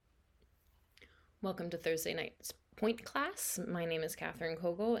Welcome to Thursday night's point class. My name is Catherine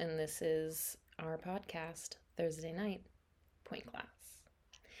Kogel, and this is our podcast, Thursday Night Point Class.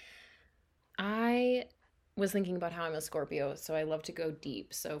 I was thinking about how I'm a Scorpio, so I love to go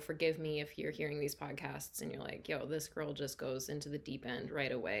deep. So forgive me if you're hearing these podcasts and you're like, yo, this girl just goes into the deep end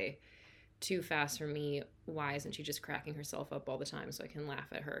right away. Too fast for me. Why isn't she just cracking herself up all the time so I can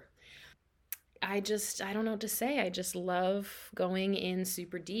laugh at her? I don't know what to say. I just love going in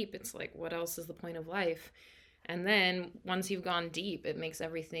super deep. It's like, what else is the point of life? And then once you've gone deep, it makes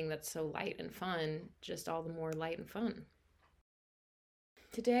everything that's so light and fun just all the more light and fun.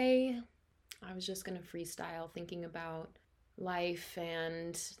 Today, I was just going to freestyle thinking about life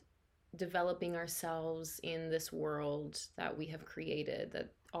and developing ourselves in this world that we have created,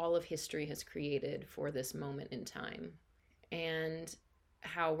 that all of history has created for this moment in time. And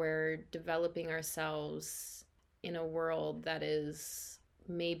how we're developing ourselves in a world that is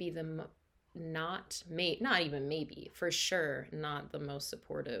maybe not even maybe, for sure, not the most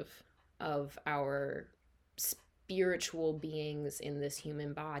supportive of our spiritual beings in this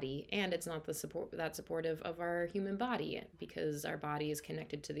human body, and it's not that supportive of our human body because our body is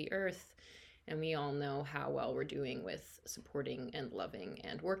connected to the earth, and we all know how well we're doing with supporting and loving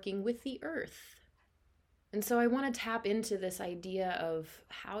and working with the earth. And so I want to tap into this idea of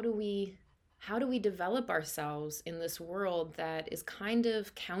how do we develop ourselves in this world that is kind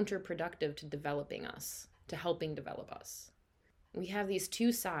of counterproductive to developing us, to helping develop us. We have these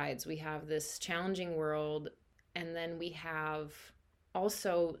two sides. We have this challenging world, and then we have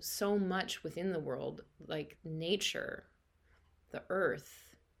also so much within the world, like nature, the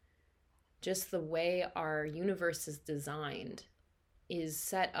earth, just the way our universe is designed is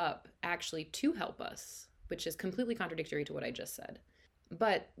set up actually to help us, which is completely contradictory to what I just said.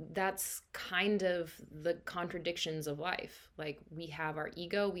 But that's kind of the contradictions of life. Like, we have our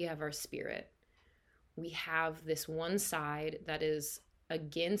ego, we have our spirit. We have this one side that is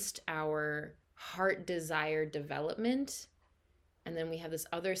against our heart desire development. And then we have this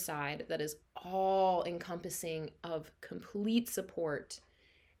other side that is all encompassing of complete support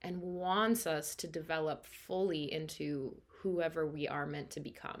and wants us to develop fully into whoever we are meant to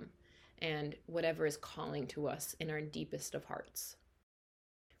become, and whatever is calling to us in our deepest of hearts.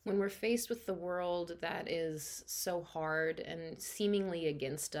 When we're faced with the world that is so hard and seemingly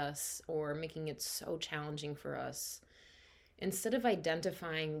against us or making it so challenging for us, instead of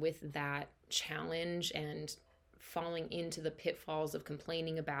identifying with that challenge and falling into the pitfalls of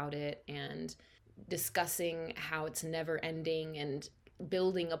complaining about it and discussing how it's never ending and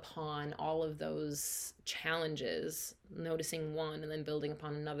building upon all of those challenges, noticing one and then building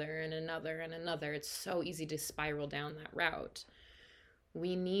upon another and another and another, it's so easy to spiral down that route.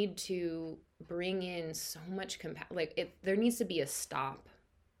 We need to bring in so much there needs to be a stop,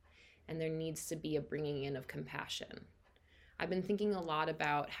 and there needs to be a bringing in of compassion. I've been thinking a lot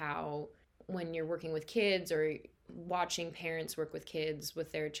about how when you're working with kids or watching parents work with kids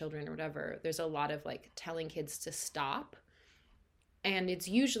with their children or whatever, there's a lot of like telling kids to stop. And it's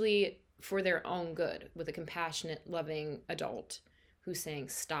usually for their own good, with a compassionate, loving adult who's saying,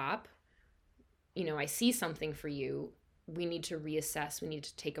 stop, I see something for you. We need to reassess. We need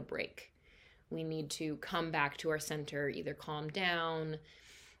to take a break. We need to come back to our center, either calm down,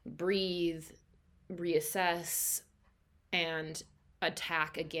 breathe, reassess, and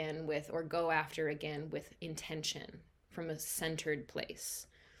attack again or go after again with intention from a centered place.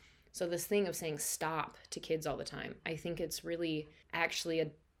 So this thing of saying stop to kids all the time, I think it's really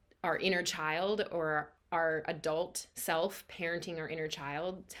actually our inner child or our adult self parenting our inner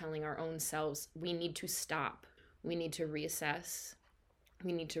child, telling our own selves, we need to stop. We need to reassess.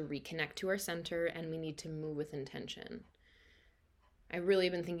 We need to reconnect to our center, and we need to move with intention. I really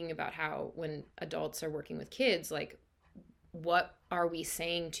have been thinking about how when adults are working with kids, like, what are we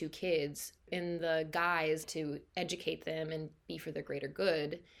saying to kids in the guise to educate them and be for their greater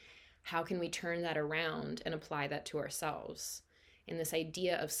good? How can we turn that around and apply that to ourselves? In this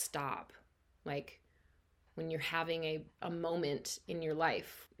idea of stop, like when you're having a moment in your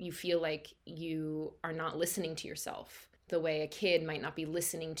life, you feel like you are not listening to yourself the way a kid might not be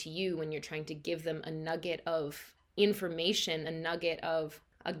listening to you when you're trying to give them a nugget of information, a nugget of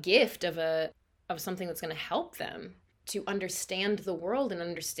a gift of something that's going to help them to understand the world and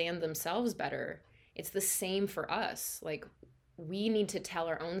understand themselves better. It's the same for us. Like, we need to tell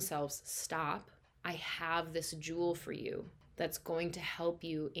our own selves, stop. I have this jewel for you that's going to help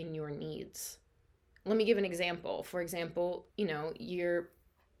you in your needs. Let me give an example. For example,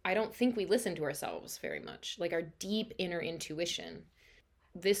 I don't think we listen to ourselves very much, like our deep inner intuition.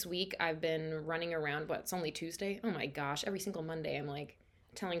 This week I've been running around, it's only Tuesday? Oh my gosh, every single Monday I'm like,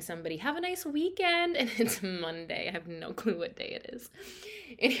 telling somebody, have a nice weekend, and it's Monday. I have no clue what day it is.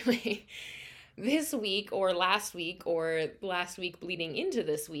 Anyway, this week or last week bleeding into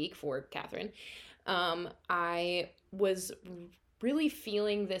this week for Catherine, I was really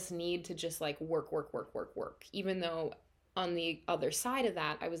feeling this need to just like work, even though on the other side of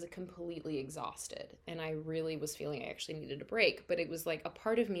that, I was completely exhausted and I really was feeling I actually needed a break. But it was like a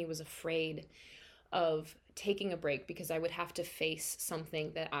part of me was afraid of taking a break because I would have to face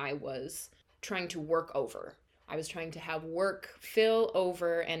something that I was trying to work over. I was trying to have work fill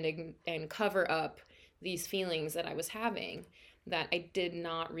over and cover up these feelings that I was having that I did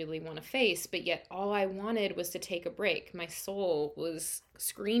not really want to face, but yet all I wanted was to take a break. My soul was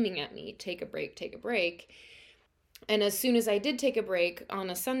screaming at me, take a break, take a break. And as soon as I did take a break on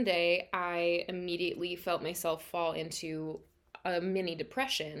a Sunday, I immediately felt myself fall into a mini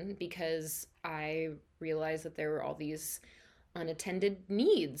depression because I realized that there were all these unattended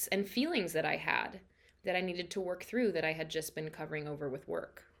needs and feelings that I had that I needed to work through that I had just been covering over with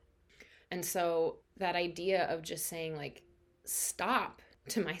work. And so that idea of just saying like, stop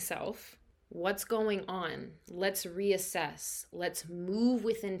to myself, what's going on? Let's reassess. Let's move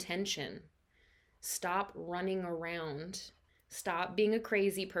with intention. Stop running around. Stop being a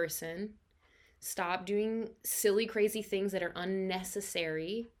crazy person. Stop doing silly, crazy things that are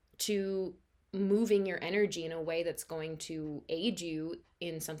unnecessary to moving your energy in a way that's going to aid you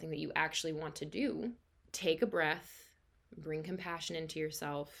in something that you actually want to do. Take a breath, bring compassion into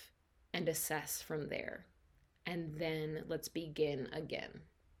yourself, and assess from there. And then let's begin again.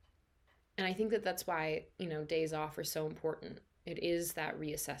 And I think that that's why, days off are so important. It is that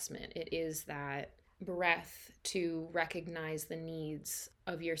reassessment. It is that breath to recognize the needs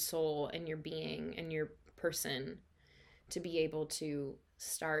of your soul and your being and your person to be able to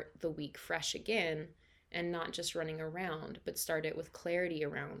start the week fresh again and not just running around, but start it with clarity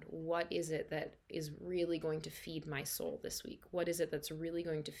around what is it that is really going to feed my soul this week? What is it that's really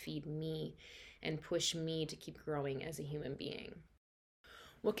going to feed me and push me to keep growing as a human being?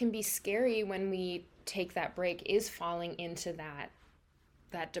 What can be scary when we take that break is falling into that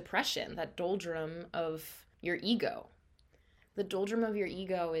depression, that doldrum of your ego. The doldrum of your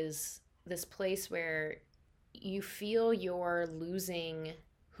ego is this place where you feel you're losing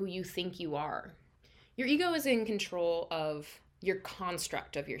who you think you are. Your ego is in control of your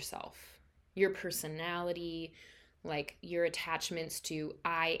construct of yourself, your personality, like your attachments to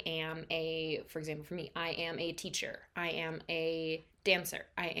for example, for me, I am a teacher, I am a dancer,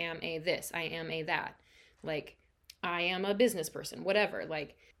 I am a this, I am a that, like I am a business person, whatever.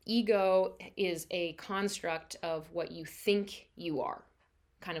 Like ego is a construct of what you think you are.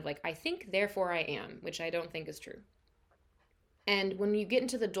 Kind of like, I think, therefore I am, which I don't think is true. And when you get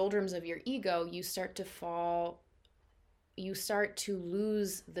into the doldrums of your ego, you start to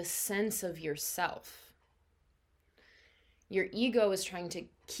lose the sense of yourself. Your ego is trying to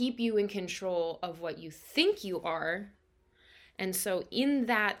keep you in control of what you think you are. And so in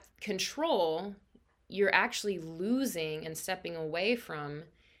that control, you're actually losing and stepping away from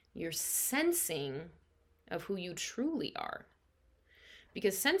your sensing of who you truly are.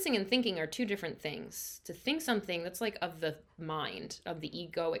 Because sensing and thinking are two different things. To think something, that's like of the mind, of the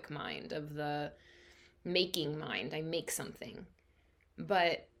egoic mind, of the making mind. I make something.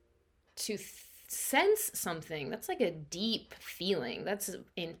 But to sense something, that's like a deep feeling. That's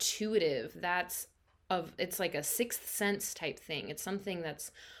intuitive. It's like a sixth sense type thing. It's something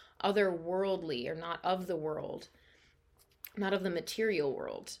that's otherworldly or not of the world, not of the material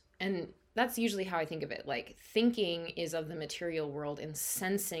world. And that's usually how I think of it. Like thinking is of the material world and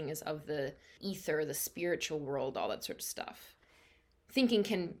sensing is of the ether, the spiritual world, all that sort of stuff. Thinking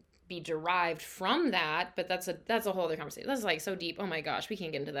can be derived from that, but that's a whole other conversation. That's like so deep. Oh my gosh, we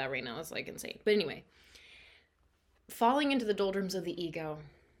can't get into that right now. It's like insane. But anyway, falling into the doldrums of the ego,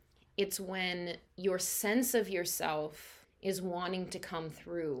 it's when your sense of yourself is wanting to come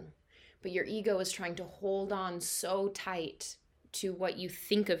through, but your ego is trying to hold on so tight to what you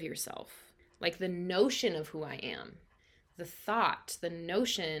think of yourself. Like the notion of who I am, the thought, the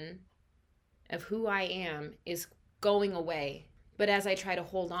notion of who I am is going away. But as I try to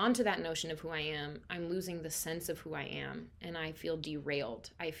hold on to that notion of who I am, I'm losing the sense of who I am. And I feel derailed.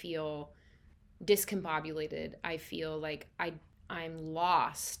 I feel discombobulated. I feel like I'm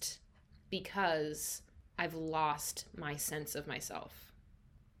lost because I've lost my sense of myself.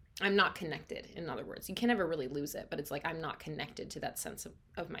 I'm not connected, in other words. You can never really lose it, but it's like I'm not connected to that sense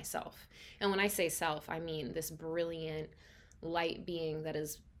of myself. And when I say self, I mean this brilliant light being that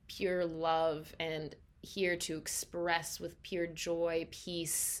is pure love and here to express with pure joy,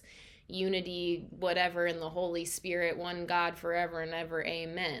 peace, unity, whatever, in the Holy Spirit, one God forever and ever,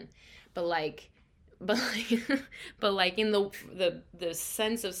 amen. But like, but like, but like in the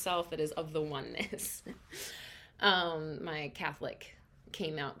sense of self that is of the oneness. My Catholic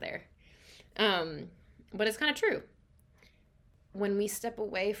came out there. But it's kind of true. When we step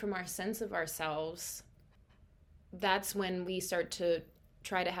away from our sense of ourselves, that's when we start to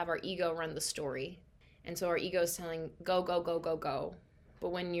try to have our ego run the story. And so our ego is telling, go, go, go, go, go. But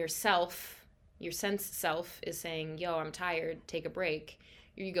when your self, your sense self is saying, yo, I'm tired, take a break,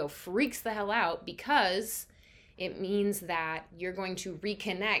 your ego freaks the hell out because it means that you're going to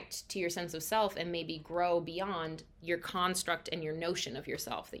reconnect to your sense of self and maybe grow beyond your construct and your notion of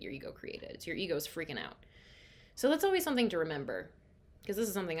yourself that your ego created. So your ego is freaking out. So that's always something to remember, because this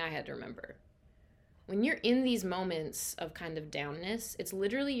is something I had to remember. When you're in these moments of kind of downness, it's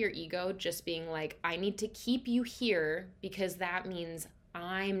literally your ego just being like, I need to keep you here because that means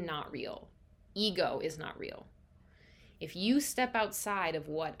I'm not real. Ego is not real. If you step outside of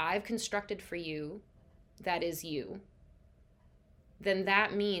what I've constructed for you, that is you, then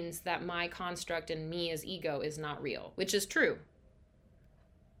that means that my construct and me as ego is not real, which is true.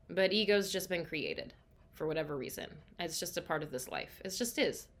 But ego's just been created for whatever reason. It's just a part of this life. It just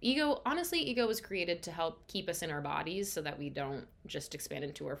is. Ego, honestly, ego was created to help keep us in our bodies so that we don't just expand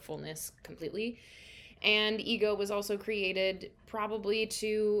into our fullness completely. And ego was also created probably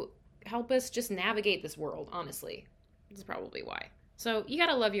to help us just navigate this world, honestly. That's probably why. So you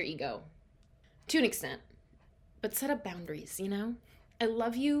gotta love your ego to an extent, but set up boundaries, you know? I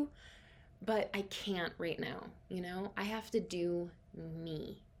love you, but I can't right now, you know? I have to do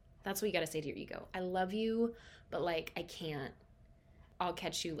me. That's what you gotta say to your ego. I love you, but like, I can't. I'll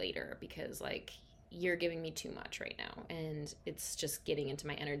catch you later because like, you're giving me too much right now and it's just getting into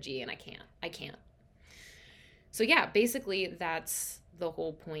my energy and I can't. So yeah, basically that's the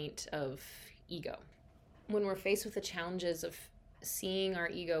whole point of ego. When we're faced with the challenges of seeing our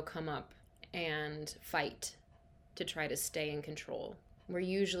ego come up and fight to try to stay in control, we're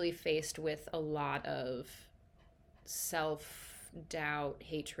usually faced with a lot of self-doubt,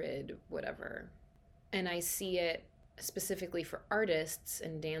 hatred, whatever. And I see it specifically for artists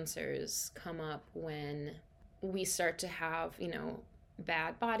and dancers come up when we start to have, you know,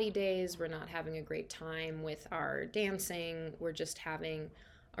 bad body days. We're not having a great time with our dancing. We're just having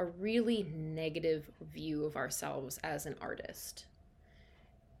a really negative view of ourselves as an artist.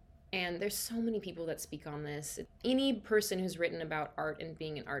 And there's so many people that speak on this. Any person who's written about art and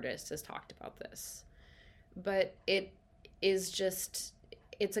being an artist has talked about this. But it is just,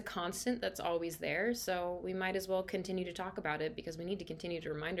 it's a constant that's always there. So we might as well continue to talk about it because we need to continue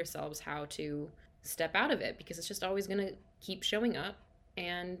to remind ourselves how to step out of it, because it's just always going to keep showing up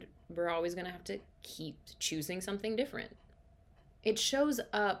and we're always going to have to keep choosing something different. It shows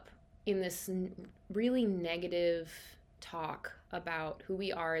up in this really negative talk about who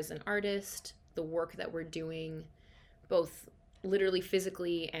we are as an artist, the work that we're doing, both literally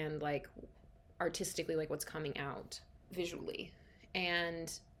physically and like artistically, like what's coming out visually.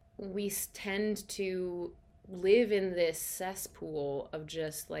 And we tend to live in this cesspool of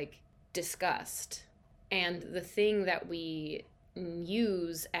just like disgust. And the thing that we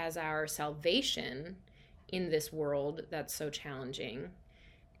use as our salvation in this world that's so challenging,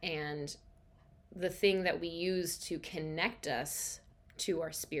 and the thing that we use to connect us to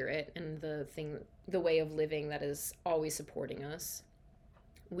our spirit and the way of living that is always supporting us,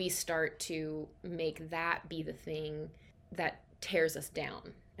 we start to make that be the thing that tears us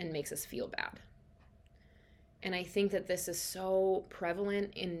down and makes us feel bad. And I think that this is so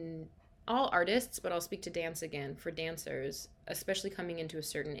prevalent in all artists, but I'll speak to dance again. For dancers, especially coming into a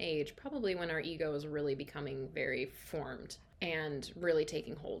certain age, probably when our ego is really becoming very formed and really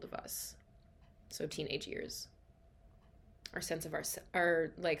taking hold of us. So teenage years. Our sense of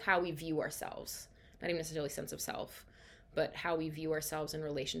our like how we view ourselves. Not even necessarily sense of self, but how we view ourselves in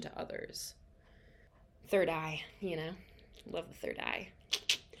relation to others. Third eye, you know? Love the third eye.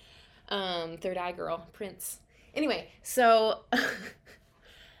 Third eye girl, Prince. Anyway, so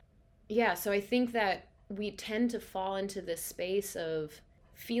yeah, so I think that we tend to fall into this space of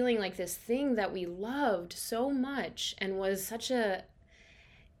feeling like this thing that we loved so much and was such a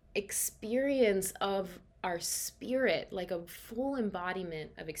experience of our spirit, like a full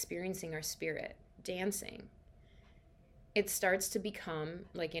embodiment of experiencing our spirit, dancing. It starts to become,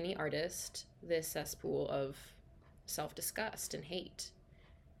 like any artist, this cesspool of self-disgust and hate.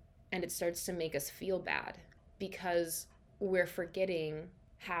 And it starts to make us feel bad because we're forgetting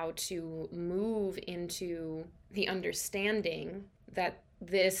how to move into the understanding that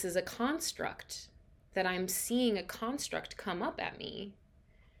this is a construct, that I'm seeing a construct come up at me.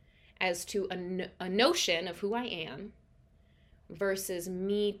 as to a notion of who I am versus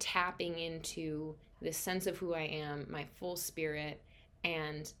me tapping into this sense of who I am, my full spirit,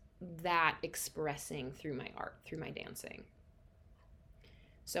 and that expressing through my art, through my dancing.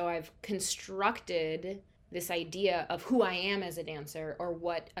 So I've constructed this idea of who I am as a dancer, or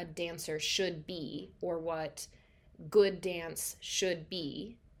what a dancer should be, or what good dance should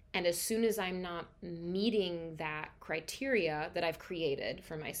be. And as soon as I'm not meeting that criteria that I've created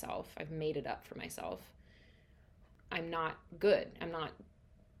for myself, I've made it up for myself, I'm not good. I'm not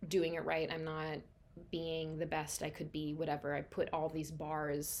doing it right. I'm not being the best I could be, whatever. I put all these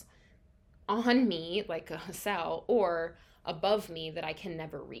bars on me like a cell, or above me, that I can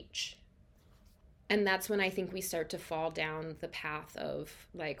never reach. And that's when I think we start to fall down the path of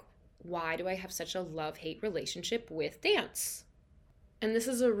like, why do I have such a love-hate relationship with dance? And this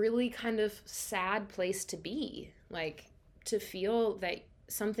is a really kind of sad place to be, like to feel that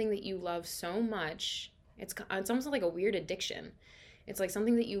something that you love so much, it's almost like a weird addiction. It's like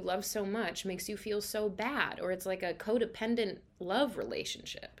something that you love so much makes you feel so bad, or it's like a codependent love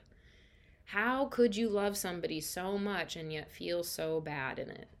relationship. How could you love somebody so much and yet feel so bad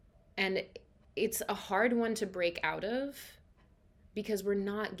in it? And it's a hard one to break out of because we're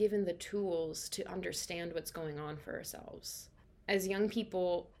not given the tools to understand what's going on for ourselves. As young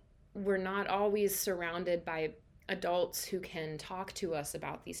people, we're not always surrounded by adults who can talk to us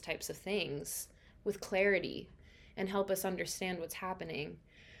about these types of things with clarity and help us understand what's happening.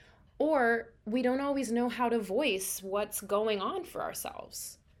 Or we don't always know how to voice what's going on for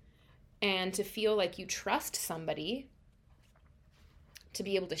ourselves. And to feel like you trust somebody to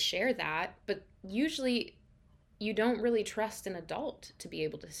be able to share that, but usually you don't really trust an adult to be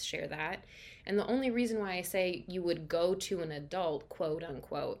able to share that. And the only reason why I say you would go to an adult, quote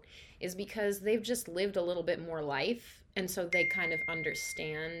unquote, is because they've just lived a little bit more life, and so they kind of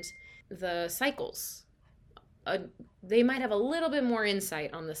understand the cycles. They might have a little bit more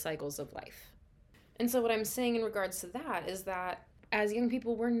insight on the cycles of life. And so what I'm saying in regards to that is that as young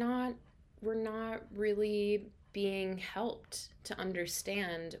people, we're not really being helped to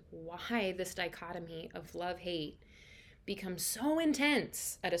understand why this dichotomy of love-hate becomes so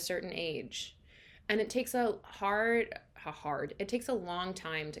intense at a certain age. And it takes it takes a long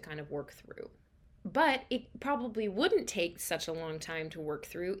time to kind of work through. But it probably wouldn't take such a long time to work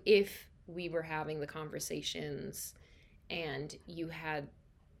through if we were having the conversations and you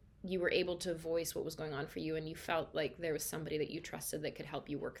were able to voice what was going on for you, and you felt like there was somebody that you trusted that could help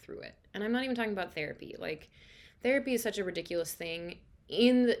you work through it. And I'm not even talking about therapy. Like, therapy is such a ridiculous thing.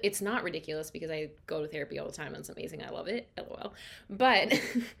 It's not ridiculous because I go to therapy all the time and it's amazing. I love it. LOL. But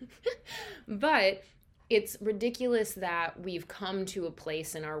it's ridiculous that we've come to a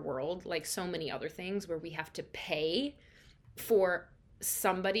place in our world, like so many other things, where we have to pay for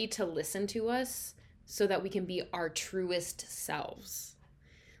somebody to listen to us so that we can be our truest selves.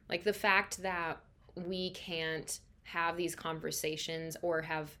 Like the fact that we can't have these conversations or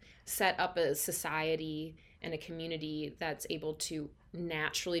have set up a society and a community that's able to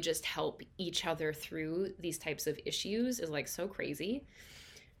naturally just help each other through these types of issues is like so crazy.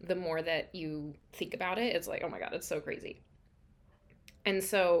 The more that you think about it, it's like, oh my God, it's so crazy. And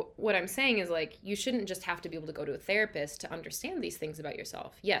so what I'm saying is like, you shouldn't just have to be able to go to a therapist to understand these things about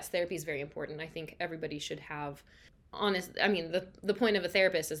yourself. Yes, therapy is very important. I think everybody should have the point of a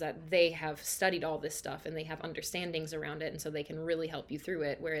therapist is that they have studied all this stuff and they have understandings around it, and so they can really help you through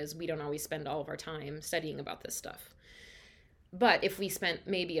it, whereas we don't always spend all of our time studying about this stuff. But if we spent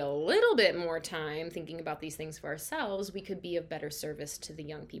maybe a little bit more time thinking about these things for ourselves, we could be of better service to the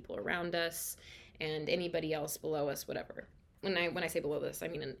young people around us and anybody else below us, whatever. When I say below us, I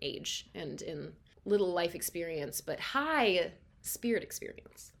mean in age and in little life experience, but high spirit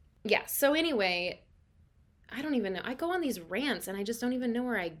experience. Yeah, so anyway, I don't even know. I go on these rants and I just don't even know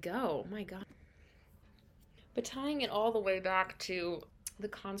where I go. My God. But tying it all the way back to the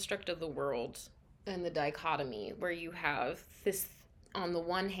construct of the world and the dichotomy, where you have this, on the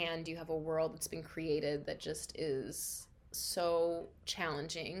one hand, you have a world that's been created that just is so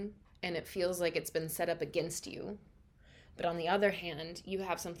challenging and it feels like it's been set up against you. But on the other hand, you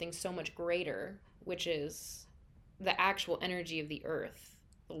have something so much greater, which is the actual energy of the earth,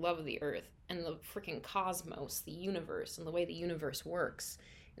 the love of the earth, and the freaking cosmos, the universe, and the way the universe works.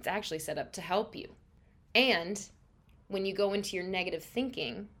 It's actually set up to help you. And when you go into your negative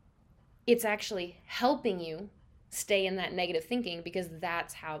thinking, it's actually helping you stay in that negative thinking, because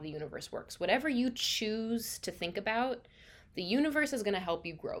that's how the universe works. Whatever you choose to think about, the universe is going to help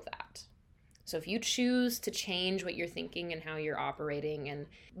you grow that. So if you choose to change what you're thinking and how you're operating and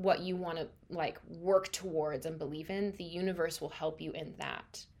what you want to like work towards and believe in, the universe will help you in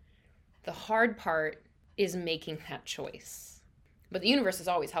that. The hard part is making that choice. But the universe is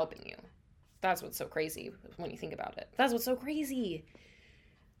always helping you. That's what's so crazy when you think about it. That's what's so crazy.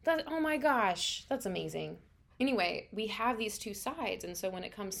 Oh my gosh, that's amazing. Anyway, we have these two sides. And so when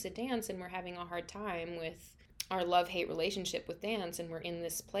it comes to dance and we're having a hard time with our love-hate relationship with dance, and we're in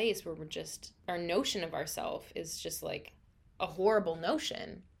this place where our notion of ourselves is just like a horrible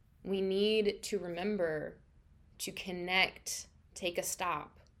notion, we need to remember to connect, take a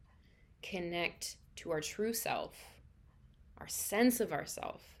stop, connect to our true self, our sense of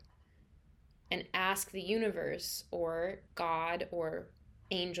ourself, and ask the universe or God or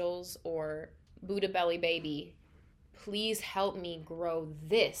angels or Buddha belly baby, please help me grow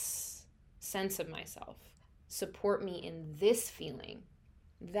this sense of myself. Support me in this feeling.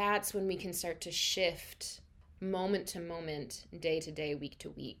 That's when we can start to shift moment to moment, day to day, week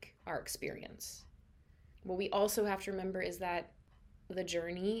to week, our experience. What we also have to remember is that the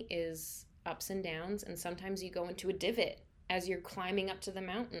journey is ups and downs, and sometimes you go into a divot as you're climbing up to the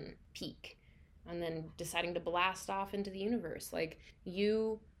mountain peak and then deciding to blast off into the universe. Like,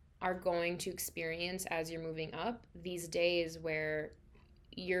 you are going to experience, as you're moving up, these days where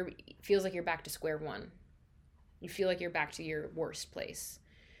feels like you're back to square one. You feel like you're back to your worst place.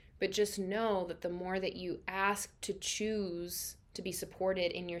 But just know that the more that you ask to choose to be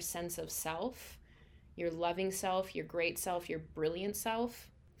supported in your sense of self, your loving self, your great self, your brilliant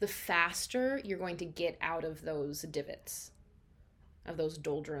self, the faster you're going to get out of those divots, of those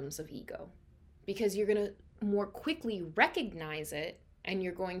doldrums of ego. Because you're going to more quickly recognize it, and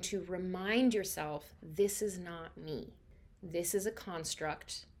you're going to remind yourself, this is not me. This is a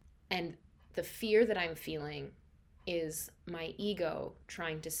construct, and the fear that I'm feeling is my ego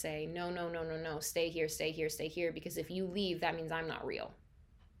trying to say, no, stay here, because if you leave, that means I'm not real.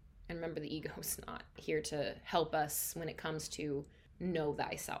 And remember, the ego is not here to help us when it comes to know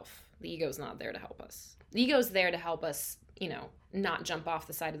thyself. The ego is not there to help us. The ego is there to help us, not jump off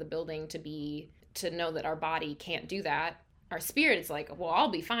the side of the building to know that our body can't do that. Our spirit is like, well,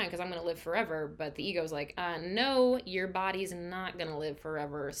 I'll be fine because I'm going to live forever. But the ego's like, no, your body's not going to live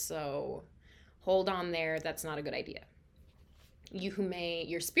forever. So hold on there. That's not a good idea.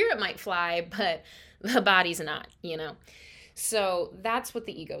 Your spirit might fly, but the body's not, So that's what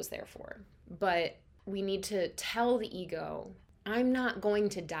the ego's there for. But we need to tell the ego, I'm not going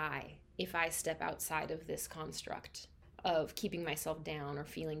to die if I step outside of this construct of keeping myself down or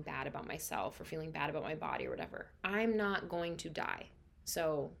feeling bad about myself or feeling bad about my body or whatever. I'm not going to die.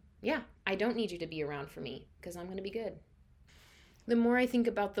 So yeah, I don't need you to be around for me because I'm going to be good. The more I think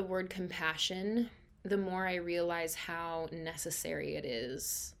about the word compassion, the more I realize how necessary it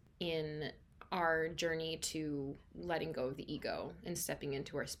is in our journey to letting go of the ego and stepping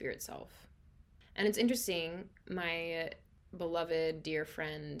into our spirit self. And it's interesting, my beloved dear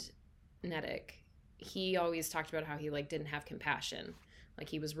friend Nedick, he always talked about how he didn't have compassion. Like,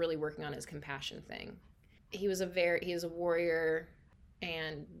 he was really working on his compassion thing. He was a warrior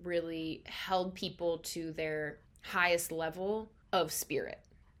and really held people to their highest level of spirit.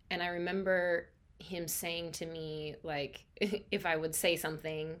 And I remember him saying to me, if I would say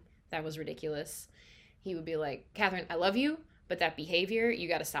something that was ridiculous, he would be like, Catherine, I love you, but that behavior, you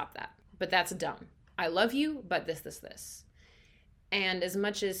got to stop that. But that's dumb. I love you, but this. And as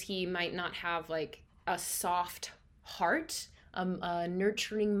much as he might not have a soft heart, a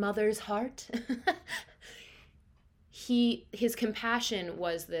nurturing mother's heart, his compassion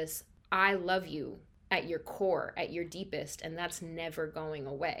was this, I love you at your core, at your deepest, and that's never going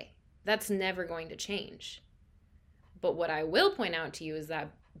away. That's never going to change. But what I will point out to you is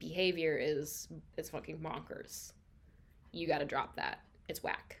that behavior it's fucking bonkers. You got to drop that. It's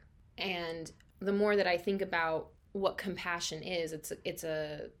whack. And the more that I think about what compassion is, it's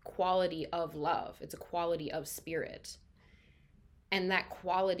a quality of love. It's a quality of spirit. And that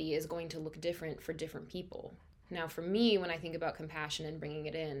quality is going to look different for different people. Now, for me, when I think about compassion and bringing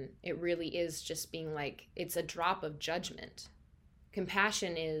it in, it really is just being it's a drop of judgment.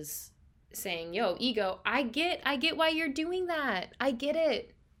 Compassion is saying, yo, ego, I get why you're doing that. I get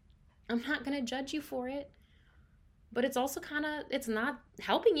it. I'm not going to judge you for it. But it's also it's not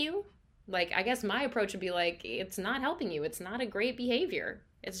helping you. I guess my approach would be it's not helping you. It's not a great behavior.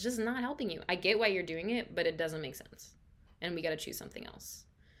 It's just not helping you. I get why you're doing it, but it doesn't make sense. And we got to choose something else.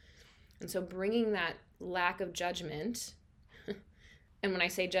 And so bringing that lack of judgment, and when I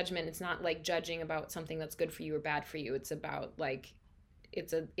say judgment, it's not judging about something that's good for you or bad for you. It's about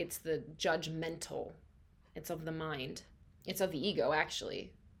it's the judgmental. It's of the mind. It's of the ego,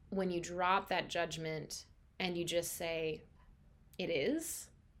 actually. When you drop that judgment and you just say, it is,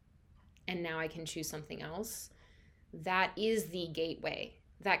 and now I can choose something else, that is the gateway.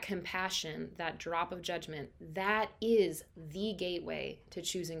 that compassion, that drop of judgment, that is the gateway to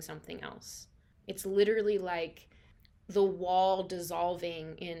choosing something else. It's literally like the wall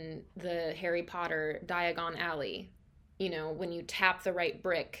dissolving in the Harry Potter Diagon Alley. You know, when you tap the right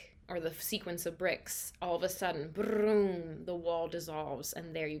brick or the sequence of bricks, all of a sudden, boom, the wall dissolves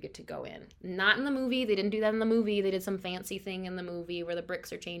and there you get to go in. Not in the movie. They didn't do that in the movie. They did some fancy thing in the movie where the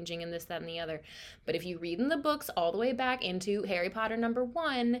bricks are changing and this, that, and the other. But if you read in the books all the way back into Harry Potter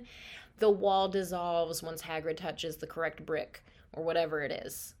 #1, the wall dissolves once Hagrid touches the correct brick or whatever it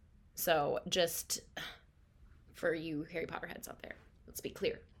is. So just for you Harry Potter heads out there, let's be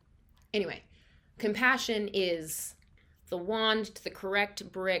clear. Anyway, compassion is the wand to the correct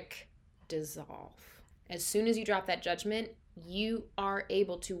brick dissolve. As soon as you drop that judgment, you are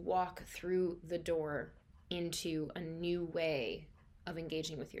able to walk through the door into a new way of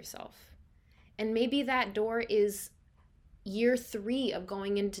engaging with yourself. And maybe that door is year 3 of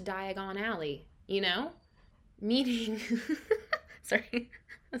going into Diagon Alley, you know? Meaning,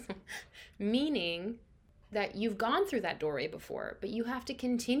 meaning that you've gone through that doorway before, but you have to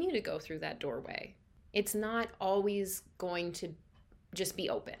continue to go through that doorway. It's not always going to just be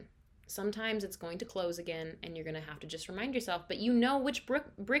open. Sometimes it's going to close again and you're going to have to just remind yourself, but you know which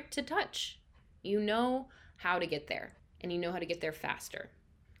brick to touch. You know how to get there and you know how to get there faster.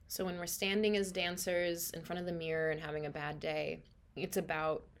 So when we're standing as dancers in front of the mirror and having a bad day, it's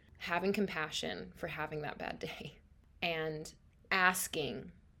about having compassion for having that bad day and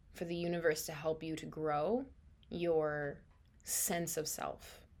asking for the universe to help you to grow your sense of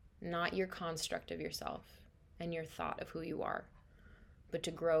self. Not your construct of yourself and your thought of who you are, but to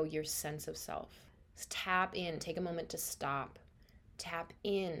grow your sense of self. Tap in, take a moment to stop, tap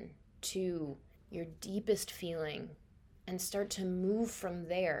in to your deepest feeling and start to move from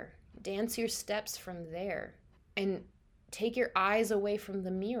there. Dance your steps from there and take your eyes away from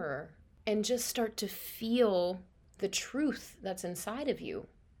the mirror and just start to feel the truth that's inside of you.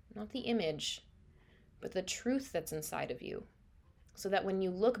 Not the image, but the truth that's inside of you. So that when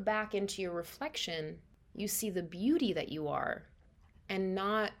you look back into your reflection, you see the beauty that you are and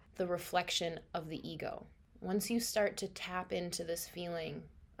not the reflection of the ego. Once you start to tap into this feeling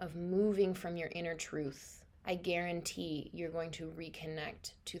of moving from your inner truth, I guarantee you're going to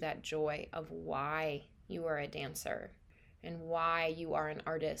reconnect to that joy of why you are a dancer and why you are an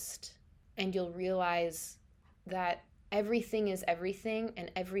artist. And you'll realize that everything is everything,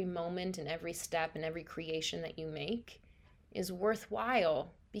 and every moment and every step and every creation that you make is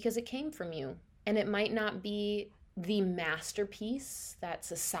worthwhile because it came from you. And it might not be the masterpiece that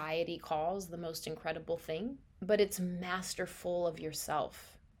society calls the most incredible thing, but it's masterful of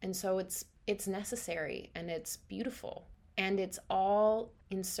yourself. And so it's necessary and it's beautiful. And it's all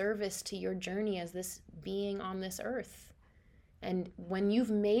in service to your journey as this being on this earth. And when you've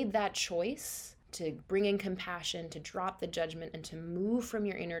made that choice to bring in compassion, to drop the judgment, and to move from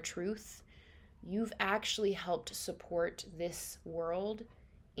your inner truth, you've actually helped support this world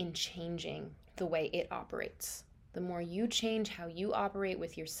in changing the way it operates. The more you change how you operate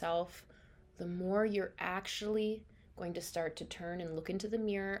with yourself, the more you're actually going to start to turn and look into the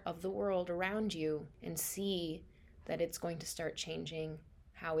mirror of the world around you and see that it's going to start changing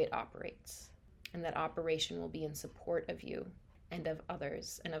how it operates. And that operation will be in support of you and of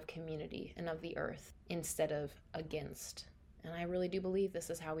others and of community and of the earth instead of against. And I really do believe this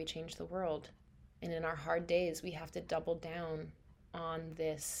is how we change the world. And in our hard days, we have to double down on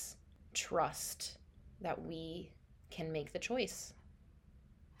this trust that we can make the choice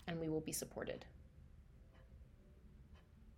and we will be supported.